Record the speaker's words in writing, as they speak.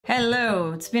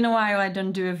It's been a while I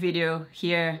don't do a video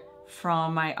here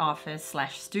from my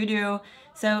office/studio,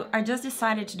 so I just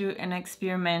decided to do an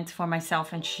experiment for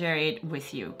myself and share it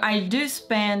with you. I do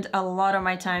spend a lot of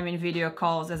my time in video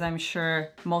calls, as I'm sure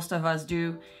most of us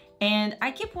do, and I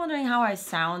keep wondering how I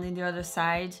sound in the other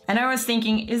side. And I was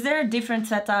thinking, is there a different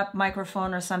setup,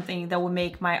 microphone or something that would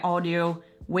make my audio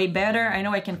way better? I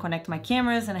know I can connect my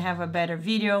cameras and have a better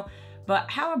video,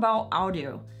 but how about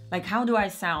audio? Like, how do I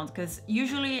sound? Because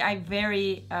usually I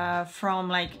vary from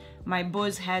like my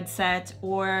Bose headset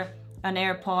or an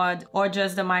AirPod or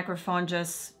just the microphone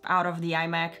just out of the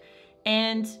iMac.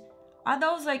 And are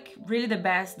those like really the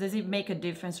best? Does it make a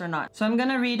difference or not? So I'm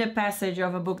gonna read a passage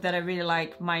of a book that I really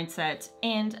like, Mindset,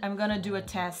 and I'm gonna do a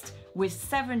test with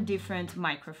 7 different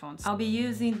microphones. I'll be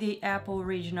using the Apple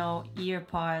Original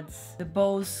EarPods, the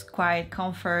Bose Quiet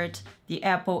Comfort, the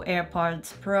Apple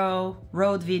AirPods Pro,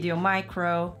 Rode Video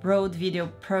Micro, Rode Video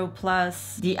Pro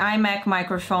Plus, the iMac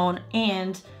microphone,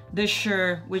 and the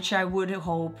Shure, which I would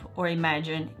hope or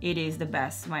imagine it is the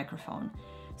best microphone.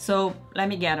 So let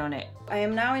me get on it. I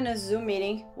am now in a Zoom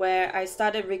meeting where I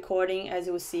started recording, as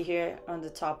you will see here on the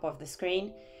top of the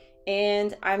screen.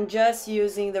 And I'm just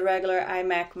using the regular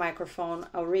iMac microphone.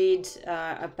 I'll read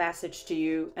a passage to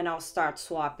you and I'll start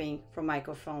swapping from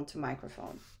microphone to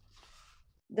microphone.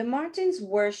 The Martins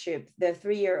worshipped their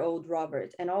 3-year-old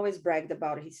Robert and always bragged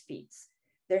about his feats.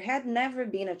 There had never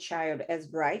been a child as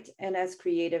bright and as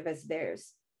creative as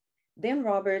theirs. Then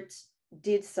Robert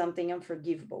did something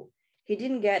unforgivable. He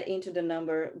didn't get into the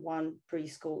 #1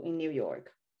 preschool in New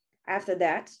York. After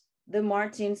that, the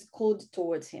Martins cooled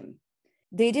towards him.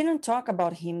 They didn't talk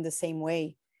about him the same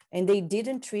way, and they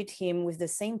didn't treat him with the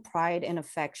same pride and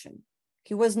affection.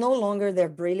 He was no longer their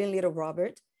brilliant little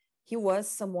Robert. He was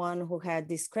someone who had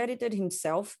discredited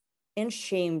himself and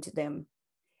shamed them.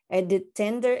 At the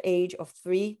tender age of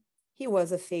 3, he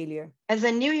was a failure. As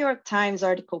a New York Times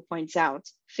article points out,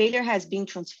 failure has been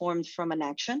transformed from an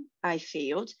action, I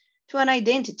failed, to an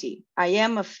identity, I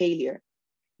am a failure.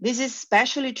 This is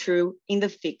especially true in the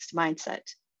fixed mindset.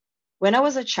 When I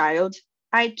was a child,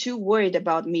 I too worried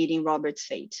about meeting Robert's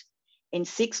fate. In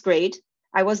 6th grade,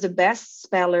 I was the best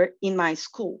speller in my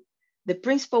school. The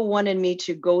principal wanted me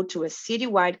to go to a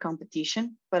citywide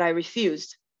competition, but I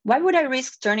refused. Why would I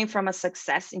risk turning from a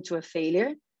success into a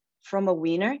failure, from a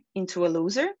winner into a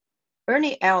loser?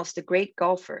 Ernie Els, the great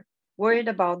golfer, worried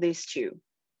about this too.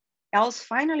 Els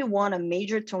finally won a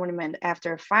major tournament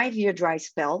after a 5-year dry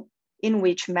spell in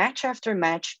which match after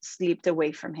match slipped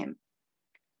away from him.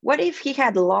 What if he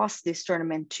had lost this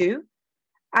tournament too?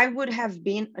 I would have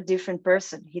been a different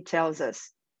person, he tells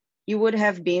us. You would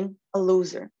have been a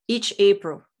loser. Each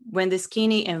April, when the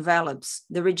skinny envelops,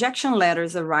 the rejection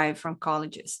letters arrive from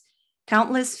colleges.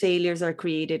 Countless failures are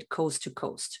created coast to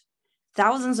coast.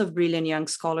 Thousands of brilliant young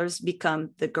scholars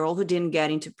become the girl who didn't get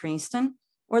into Princeton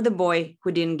or the boy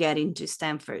who didn't get into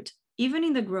Stanford. Even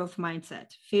in the growth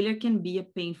mindset, failure can be a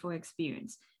painful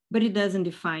experience, but it doesn't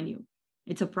define you.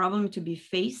 It's a problem to be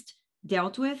faced,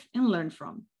 dealt with, and learned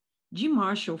from. Jim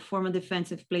Marshall, former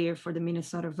defensive player for the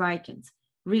Minnesota Vikings,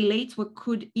 relates what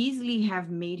could easily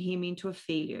have made him into a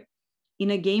failure.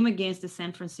 In a game against the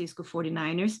San Francisco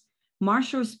 49ers,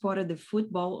 Marshall spotted the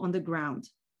football on the ground.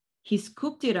 He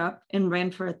scooped it up and ran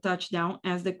for a touchdown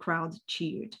as the crowd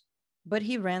cheered. But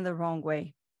he ran the wrong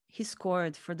way. He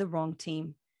scored for the wrong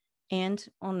team and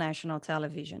on national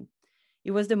television.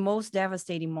 It was the most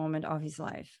devastating moment of his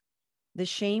life. The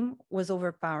shame was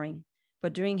overpowering,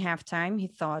 but during halftime, he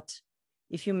thought,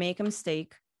 if you make a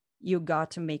mistake, you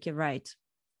got to make it right.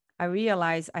 I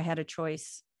realized I had a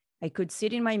choice. I could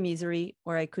sit in my misery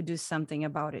or I could do something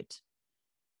about it.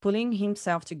 Pulling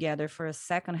himself together for a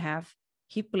second half,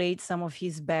 he played some of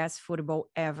his best football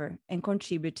ever and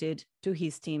contributed to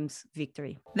his team's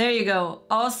victory. There you go,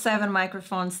 all 7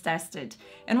 microphones tested.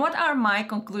 And what are my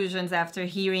conclusions after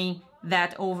hearing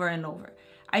that over and over?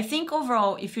 I think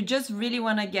overall, if you just really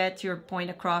want to get your point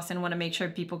across and want to make sure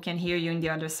people can hear you on the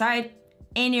other side,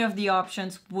 any of the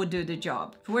options would do the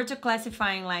job. If we were to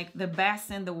classifying like the best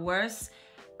and the worst,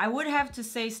 I would have to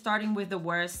say, starting with the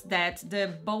worst, that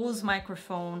the Bose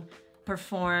microphone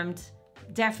performed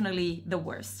definitely the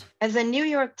worst. As a New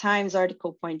York Times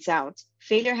article points out,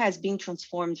 failure has been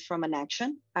transformed from an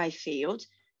action, I failed,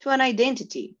 to an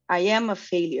identity, I am a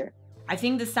failure. I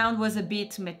think the sound was a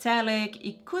bit metallic.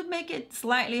 It could make it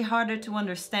slightly harder to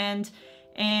understand.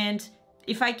 And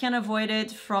if I can avoid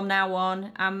it from now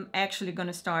on, I'm actually going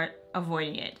to start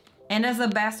avoiding it. And as a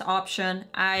best option,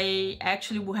 I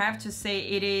actually will have to say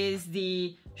it is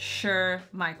the Shure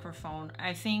microphone.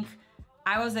 I think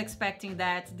I was expecting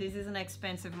that. This is an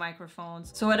expensive microphone,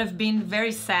 so it would have been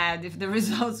very sad if the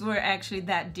results were actually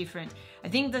that different. I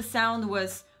think the sound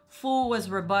was full, was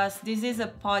robust. This is a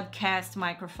podcast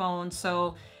microphone,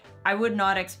 so I would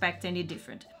not expect any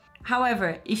different.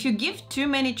 However, if you give too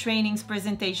many trainings,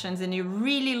 presentations, and you're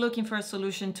really looking for a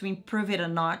solution to improve it a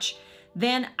notch,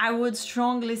 then I would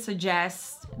strongly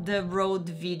suggest the Rode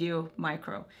Video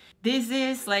Micro. This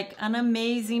is like an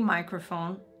amazing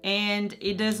microphone, and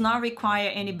it does not require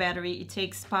any battery. It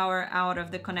takes power out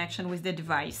of the connection with the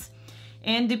device.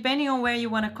 And depending on where you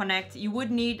want to connect, you would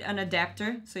need an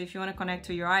adapter. So if you want to connect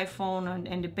to your iPhone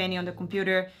and depending on the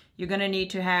computer, you're going to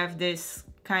need to have this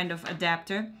kind of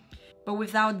adapter. But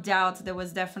without doubt, that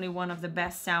was definitely one of the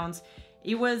best sounds.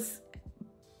 It was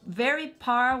very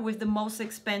par with the most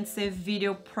expensive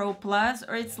Video Pro Plus,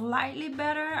 or it's slightly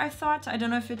better, I thought. I don't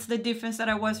know if it's the difference that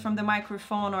I was from the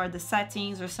microphone or the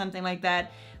settings or something like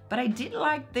that, but I did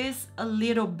like this a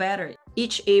little better.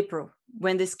 Each April,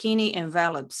 when the skinny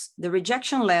envelops, the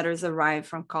rejection letters arrive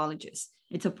from colleges.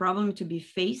 It's a problem to be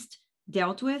faced,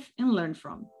 dealt with, and learned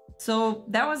from. So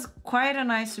that was quite a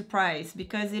nice surprise,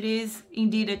 because it is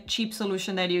indeed a cheap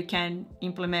solution that you can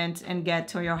implement and get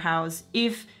to your house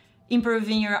if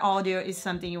improving your audio is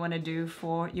something you want to do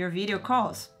for your video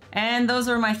calls. And those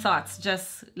are my thoughts,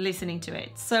 just listening to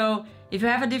it. So if you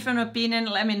have a different opinion,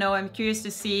 let me know. I'm curious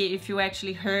to see if you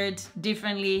actually heard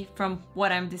differently from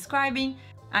what I'm describing.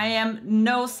 I am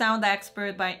no sound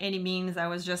expert by any means. I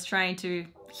was just trying to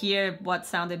hear what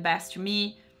sounded best to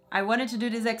me. I wanted to do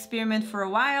this experiment for a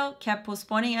while, kept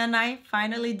postponing, and I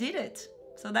finally did it.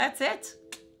 So that's it.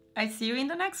 I see you in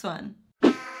the next one.